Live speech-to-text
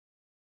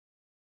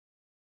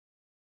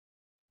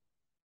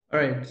All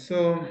right,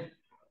 so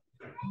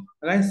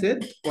like I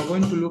said, we're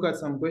going to look at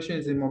some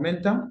questions in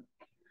momentum.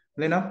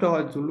 Then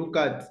afterwards, we'll look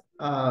at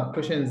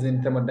questions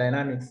in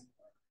thermodynamics.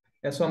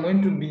 Yeah, so I'm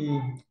going to be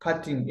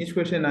cutting each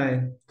question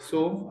I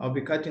solve. I'll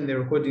be cutting the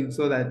recording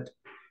so that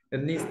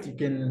at least we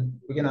can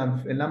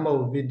have a number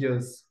of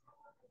videos.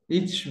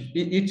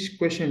 Each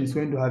question is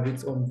going to have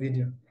its own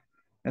video.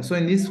 And so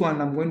in this one,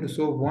 I'm going to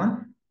solve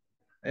one.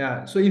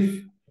 Yeah. So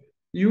if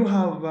you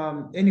have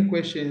any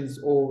questions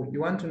or you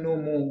want to know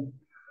more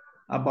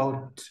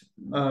about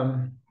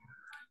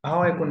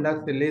how I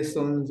conduct the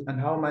lessons and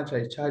how much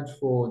I charge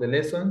for the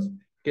lessons,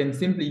 you can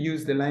simply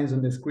use the lines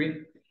on the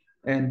screen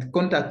and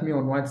contact me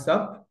on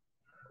WhatsApp,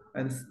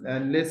 and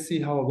let's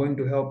see how we're going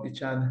to help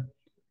each other.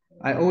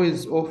 I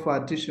always offer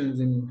tuitions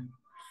in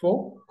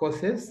 4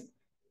 courses.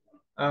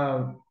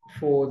 For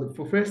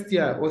first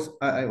year,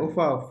 I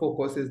offer 4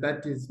 courses,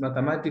 that is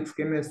mathematics,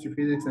 chemistry,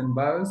 physics, and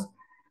bios.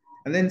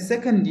 And then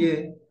second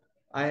year,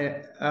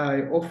 I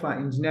offer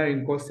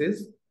engineering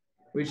courses,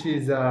 which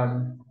is,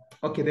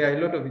 okay, there are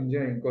a lot of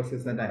engineering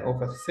courses that I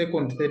offer,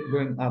 second, third,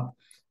 going up.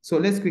 So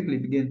let's quickly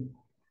begin.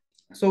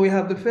 So we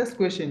have the first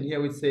question here,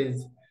 which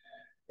says,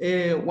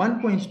 a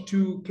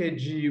 1.2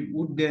 kg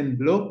wooden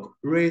block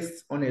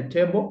rests on a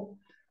table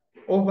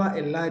over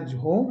a large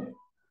hole.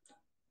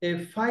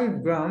 A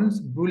 5 grams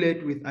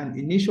bullet with an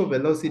initial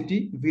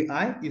velocity,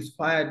 VI, is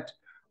fired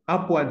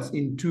upwards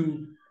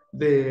into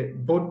the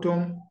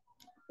bottom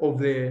of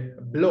the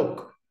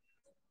block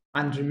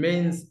and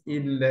remains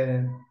in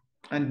the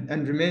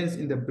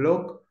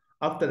block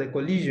after the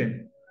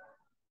collision.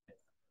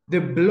 The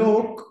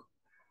block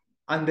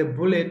and the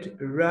bullet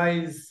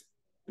rise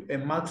to a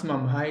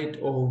maximum height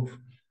of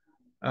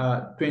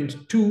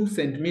 22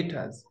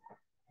 centimeters.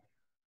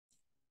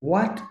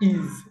 What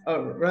is,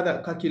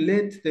 rather,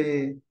 calculate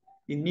the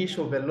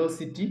initial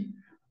velocity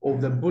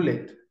of the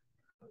bullet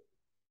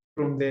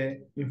from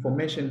the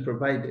information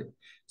provided.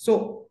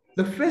 So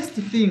the first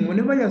thing,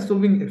 whenever you're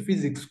solving a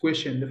physics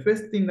question, the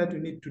first thing that you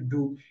need to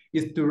do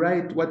is to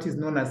write what is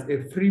known as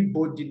a free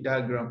body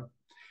diagram.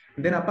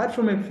 And then apart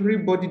from a free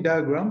body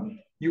diagram,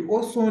 you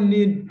also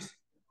need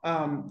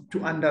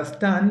to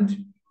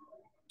understand,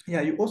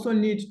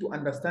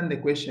 the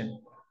question.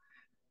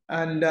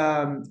 And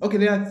okay,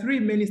 there are 3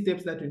 main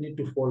steps that you need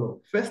to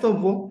follow. First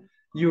of all,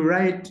 you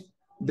write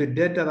the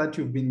data that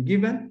you've been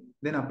given.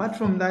 Then apart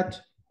from that,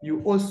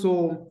 you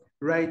also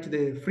write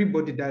the free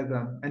body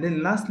diagram. And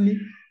then lastly,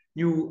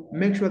 you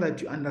make sure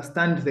that you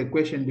understand the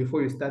question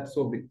before you start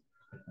solving.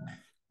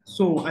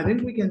 So I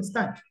think we can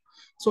start.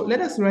 So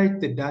let us write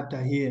the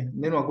data here.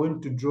 Then we're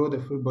going to draw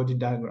the free body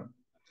diagram.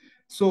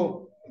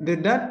 So the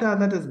data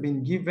that has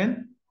been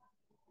given,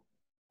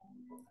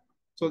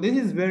 so this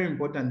is very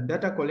important.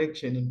 Data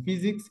collection in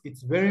physics,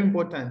 it's very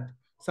important.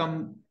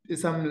 Some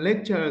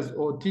lecturers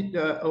or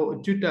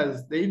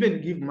tutors, they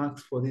even give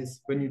marks for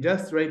this. When you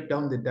just write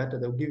down the data,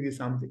 they'll give you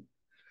something.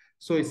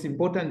 So it's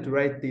important to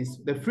write this.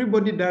 The free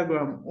body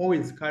diagram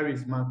always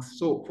carries marks.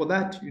 So for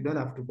that, you don't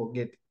have to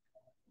forget.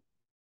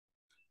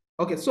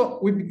 Okay, so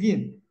we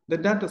begin. The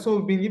data, so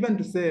we've been given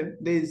to say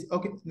there's,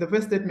 okay, the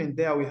first statement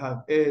there we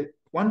have a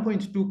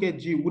 1.2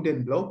 kg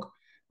wooden block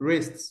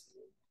rests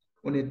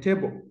on a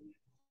table.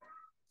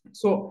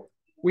 So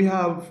we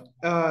have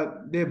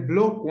the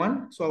block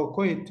 1, so I'll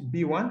call it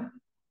B1.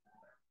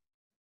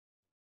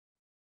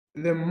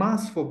 The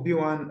mass for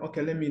B1,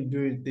 okay, let me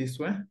do it this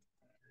way.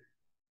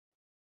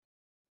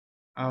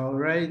 I'll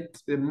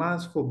write the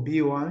mass for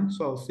B1,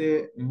 so I'll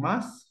say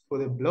mass for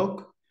the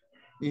block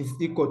is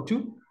equal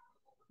to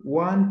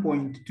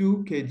 1.2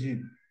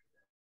 kg.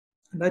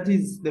 That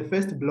is the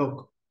first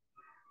block.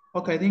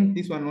 Okay, I think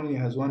this one only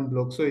has 1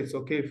 block, so it's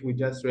okay if we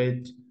just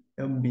write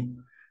MB.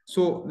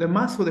 So the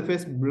mass for the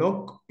first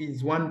block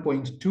is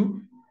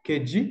 1.2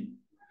 kg.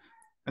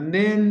 And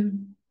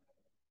then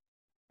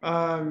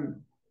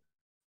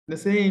they're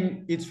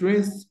saying it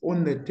rests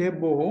on the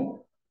table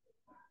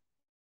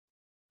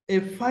a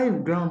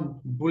 5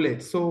 gram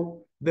bullet.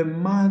 So the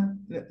mass,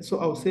 so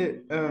I'll say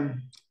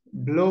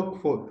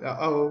block for,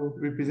 I'll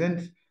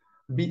represent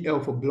BL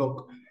for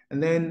block.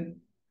 And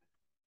then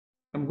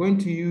I'm going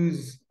to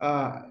use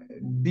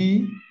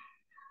B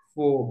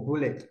for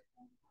bullet.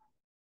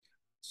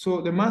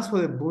 So the mass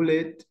for the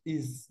bullet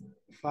is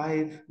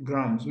 5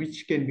 grams,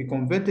 which can be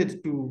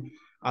converted to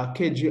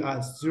kg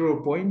as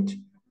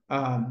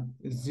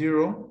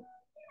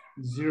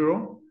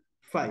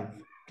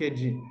 0.005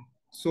 kg.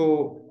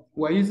 So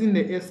we're using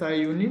the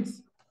SI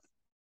units,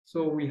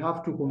 so we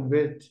have to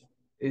convert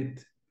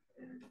it.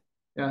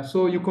 Yeah,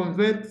 so you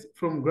convert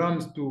from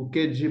grams to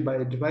kg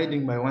by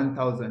dividing by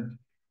 1,000.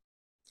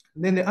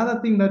 Then the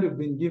other thing that we've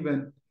been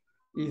given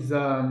is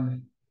the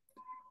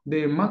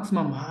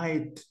maximum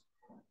height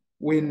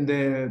when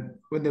the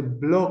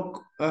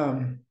block,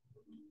 the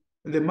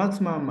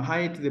maximum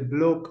height the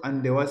block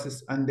and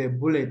the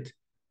bullet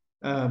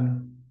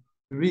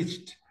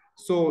reached.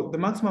 So the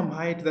maximum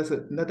height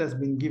that has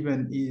been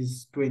given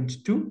is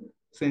 22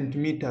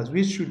 centimeters,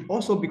 which should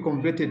also be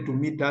converted to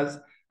meters,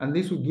 and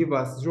this will give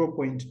us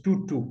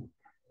 0.22.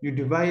 You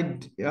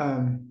divide,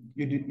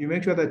 you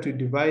make sure that you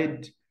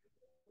divide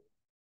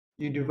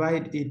you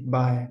divide it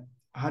by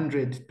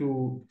 100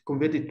 to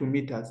convert it to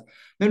meters.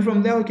 Then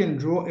from there, we can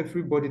draw a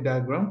free body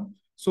diagram.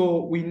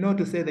 So we know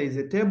to say there is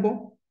a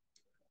table.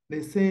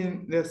 They're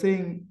saying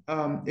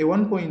a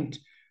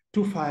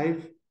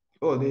 1.25.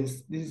 Oh,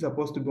 this is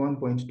supposed to be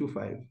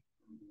 1.25.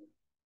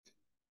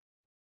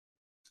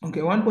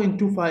 Okay,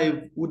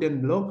 1.25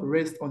 wooden block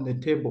rests on the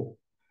table.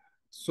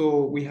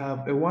 So we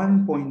have a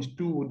 1.2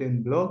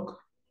 wooden block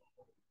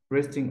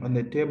resting on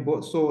the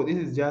table. So this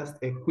is just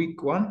a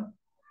quick one.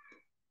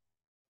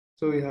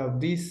 So we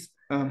have this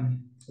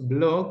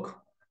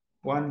block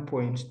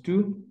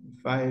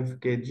 1.25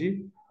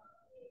 kg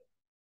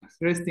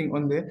resting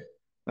on the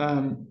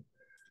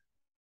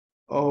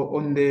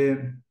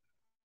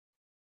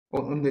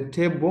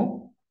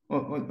table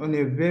on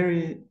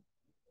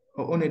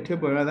a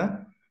table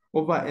rather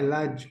over a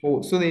large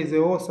hole. So there is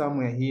a hole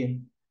somewhere here.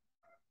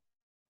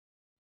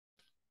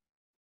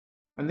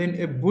 And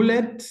then a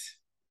bullet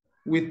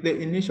with the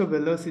initial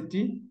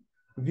velocity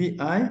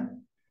vi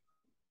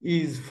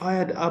is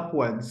fired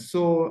upwards.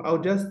 So I'll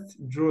just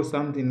draw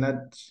something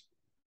that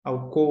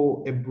I'll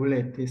call a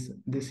bullet, this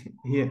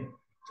here.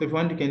 So if you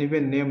want, you can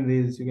even name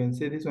this. You can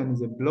say this one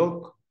is a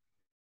block,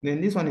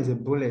 then this one is a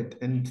bullet,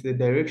 and the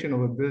direction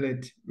of a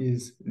bullet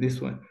is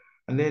this one.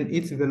 And then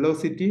its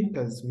velocity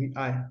as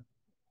vi.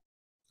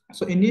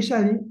 So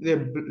initially,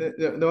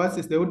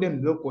 the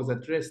wooden block was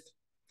at rest.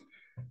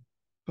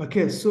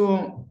 Okay,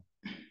 so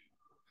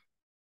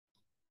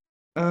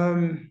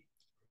the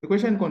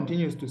question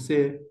continues to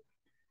say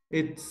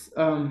it's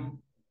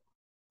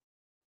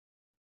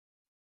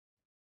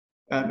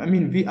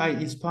VI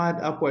is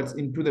fired upwards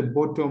into the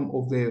bottom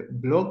of the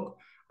block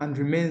and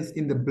remains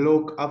in the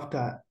block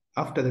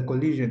after the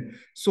collision.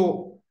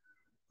 So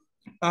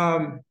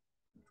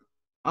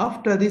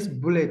after this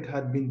bullet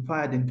had been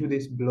fired into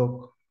this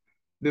block,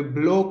 the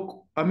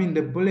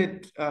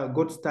bullet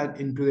got stuck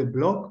into the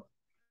block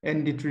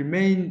and it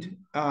remained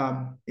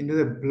into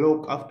the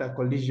block after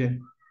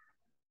collision.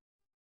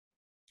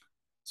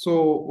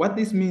 So what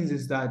this means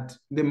is that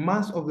the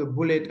mass of the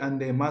bullet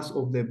and the mass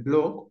of the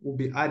block will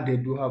be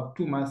added. We have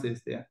two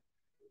masses there.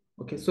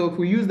 Okay, so if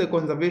we use the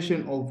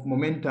conservation of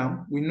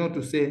momentum, we know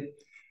to say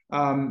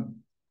the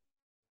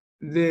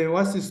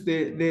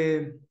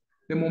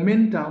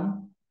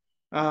momentum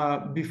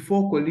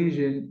before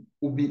collision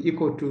will be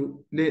equal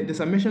to the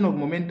summation of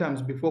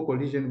momentums before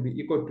collision will be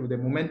equal to the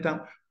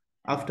momentum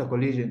after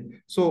collision.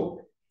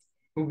 So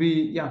will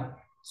be, yeah.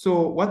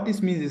 So what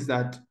this means is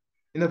that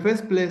in the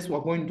first place, we're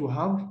going to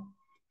have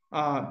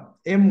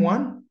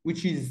M1,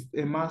 which is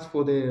a mass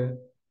for the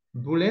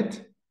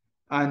bullet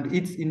and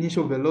its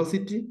initial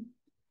velocity.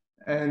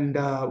 And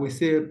we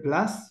say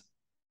plus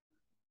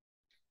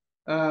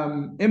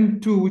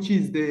M2, which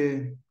is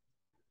the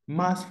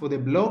mass for the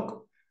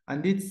block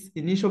and its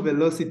initial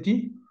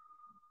velocity,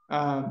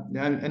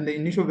 and the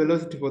initial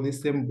velocity for the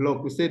same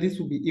block. We say this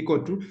will be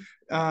equal to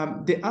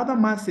the other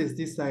masses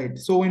this side.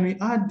 So when we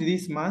add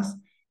this mass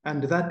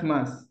and that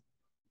mass,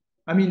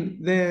 to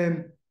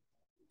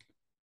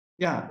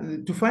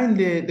find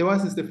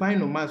the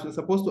final mass, we're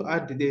supposed to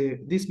add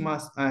this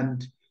mass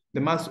and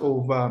the mass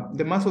of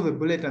the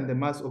bullet and the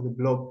mass of the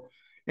block.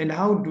 And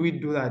how do we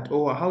do that,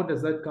 or how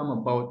does that come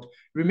about?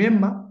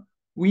 Remember,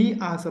 we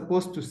are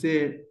supposed to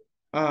say,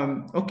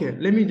 okay,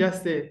 let me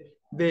just say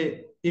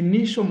the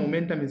initial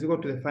momentum is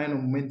equal to the final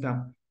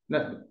momentum.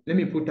 Let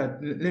me put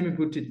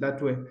it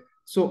that way.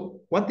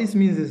 So what this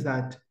means is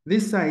that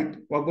this side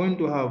we're going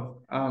to have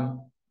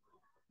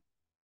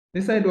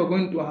the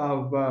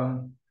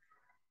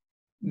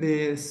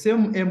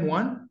same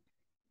M1,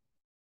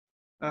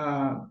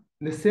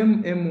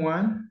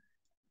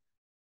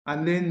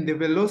 and then the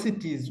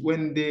velocities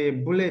when the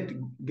bullet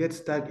gets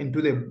stuck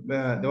into the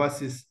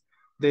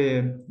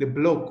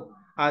block.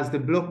 As the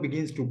block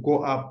begins to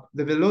go up,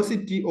 the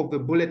velocity of the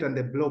bullet and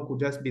the block will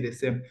just be the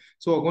same.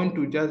 So we're going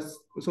to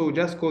we'll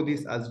just call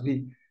this as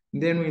V.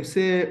 Then we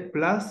say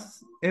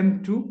plus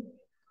M2,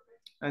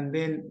 and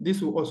then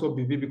this will also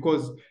be V,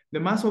 because the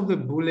mass of the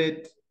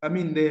bullet,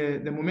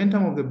 the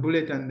momentum of the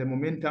bullet and the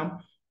momentum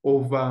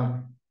of,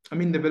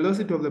 the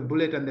velocity of the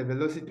bullet and the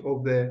velocity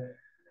of the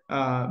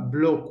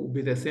block will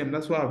be the same.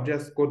 That's why I've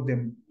just called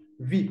them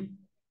V.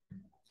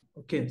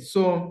 Okay,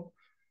 so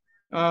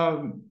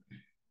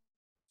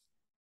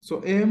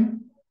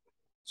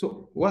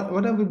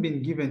what have we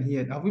been given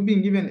here? Have we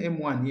been given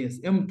M1? Yes.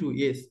 M2?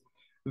 Yes.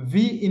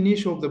 V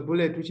initial of the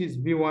bullet, which is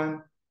V1,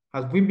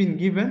 has we been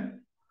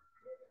given?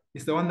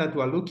 It's the one that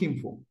we're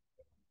looking for.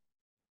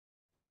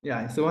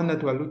 Yeah, it's the one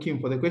that we're looking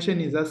for. The question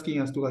is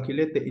asking us to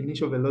calculate the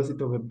initial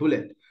velocity of a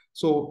bullet.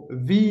 So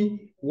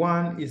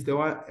V1 is the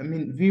one,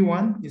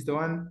 V1 is the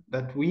one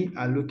that we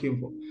are looking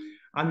for.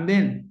 And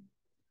then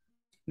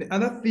the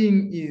other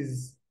thing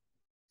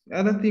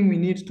we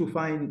need to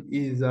find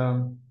is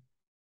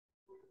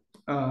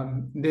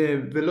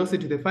the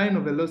velocity, the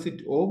final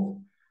velocity of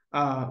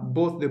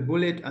both the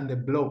bullet and the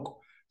block.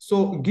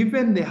 So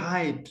given the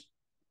height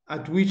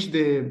at which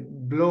the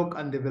block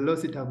and the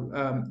velocity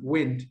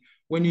went,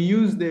 when you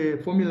use the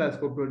formulas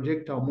for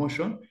projectile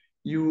motion,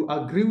 you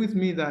agree with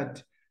me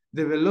that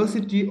the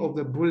velocity of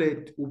the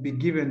bullet will be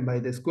given by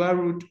the square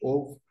root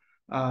of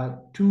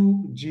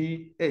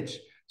 2gh.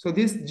 So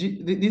this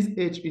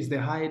h is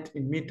the height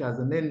in meters,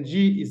 and then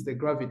g is the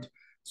gravity.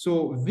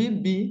 So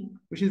VB,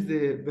 which is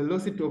the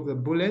velocity of the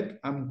bullet,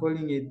 I'm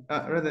calling it,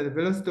 rather the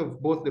velocity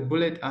of both the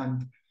bullet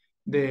and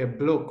the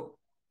block,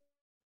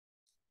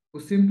 will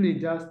simply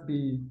just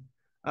be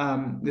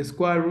the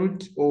square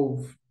root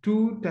of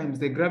 2 times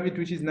the gravity,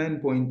 which is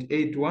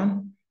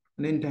 9.81,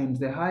 and then times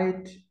the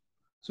height.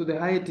 So the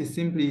height is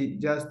simply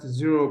just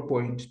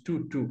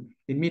 0.22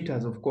 in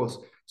meters, of course.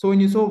 So when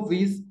you solve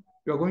this,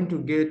 you're going to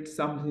get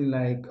something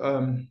like,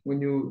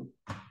 when you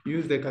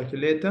use the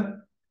calculator,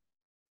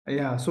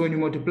 yeah, so when you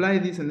multiply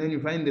this and then you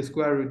find the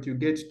square root, you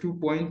get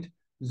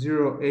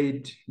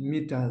 2.08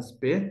 meters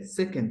per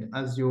second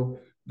as your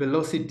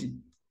velocity.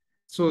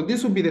 So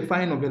this will be the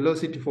final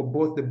velocity for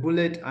both the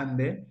bullet and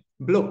the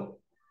block.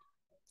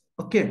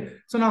 Okay,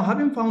 so now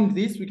having found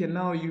this, we can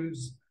now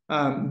use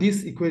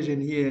this equation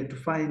here to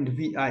find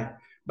VI.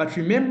 But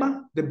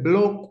remember, the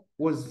block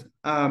was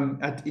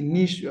at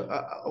initial,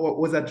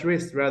 was at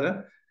rest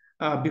rather,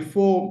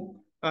 before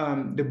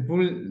the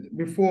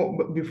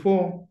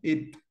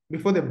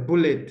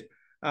bullet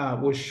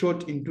was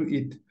shot into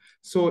it.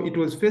 So it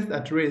was first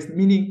at rest,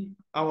 meaning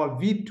our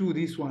V2,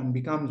 this one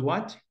becomes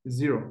what?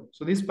 0.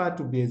 So this part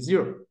will be a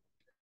 0.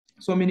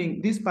 So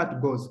meaning this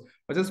part goes.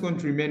 We're just going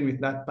to remain with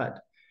that part.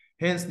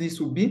 Hence, this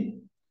will be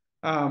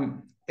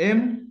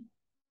M.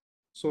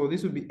 So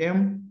this will be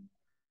M.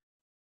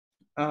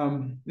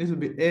 This will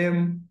be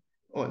M.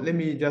 Oh, let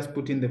me just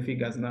put in the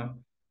figures now,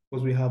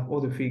 because we have all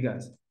the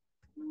figures.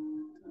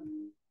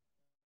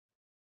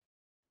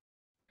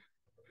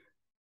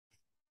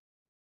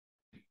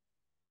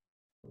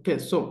 Okay,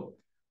 so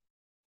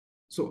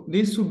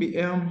this will be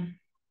M.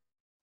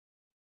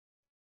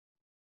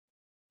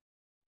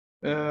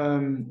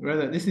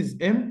 Rather, this is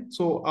M.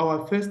 So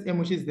our first M,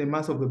 which is the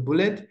mass of the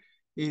bullet,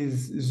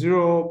 is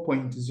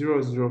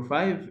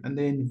 0.005, and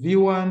then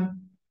V1,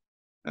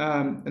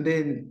 and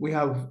then we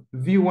have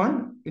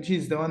V1, which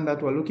is the one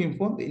that we're looking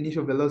for, the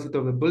initial velocity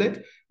of the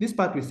bullet. This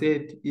part we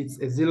said it's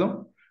a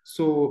 0.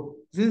 So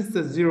since it's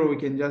a 0, we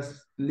can just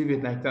leave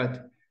it like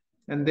that.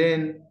 And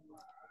then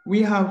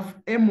we have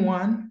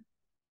M1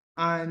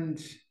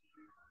 and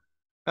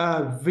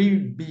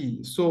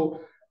VB.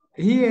 So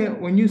here,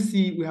 when you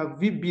see we have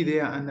VB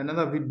there and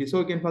another VB, so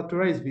we can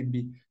factorize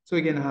VB. So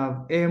we can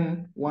have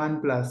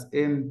M1 plus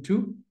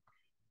M2,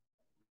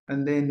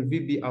 and then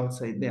VB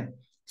outside there.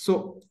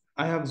 So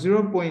I have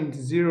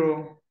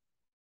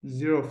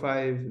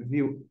 0.005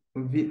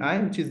 VI,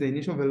 which is the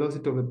initial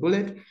velocity of the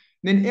bullet.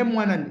 Then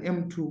M1 and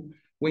M2,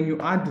 when you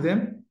add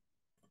them,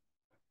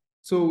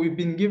 so we've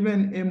been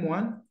given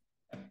M1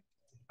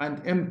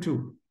 and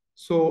M2.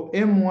 So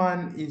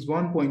M1 is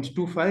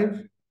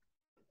 1.25,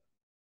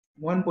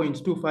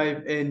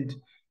 and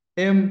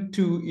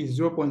M2 is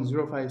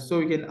 0.05. So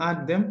we can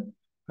add them,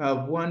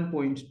 have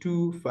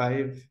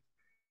 1.25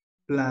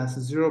 plus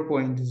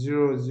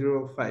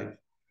 0.005.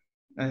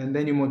 And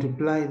then you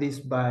multiply this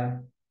by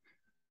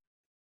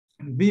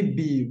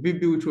VB,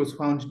 which was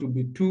found to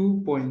be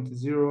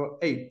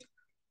 2.08.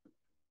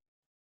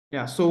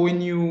 Yeah, so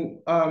when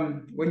you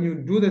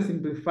do the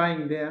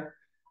simplifying there,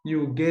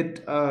 you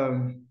get,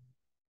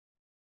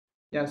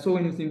 yeah, so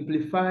when you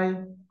simplify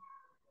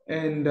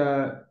and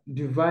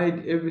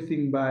divide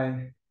everything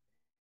by,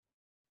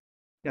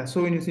 yeah,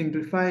 so when you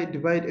simplify,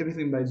 divide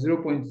everything by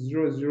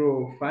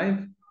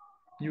 0.005,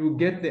 you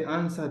get the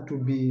answer to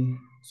be,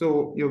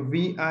 so your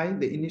VI,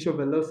 the initial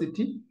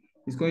velocity,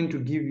 is going to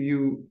give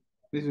you,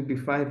 this will be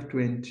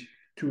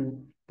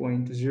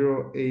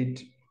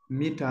 522.08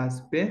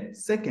 meters per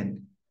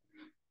second.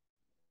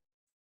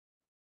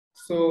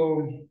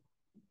 So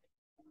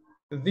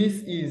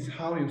this is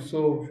how you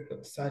solve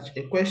such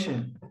a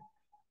question.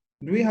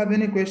 Do we have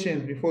any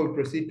questions before we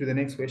proceed to the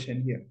next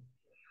question here?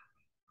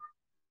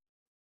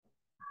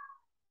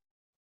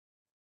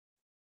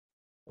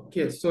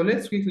 Okay, so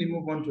let's quickly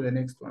move on to the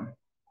next one.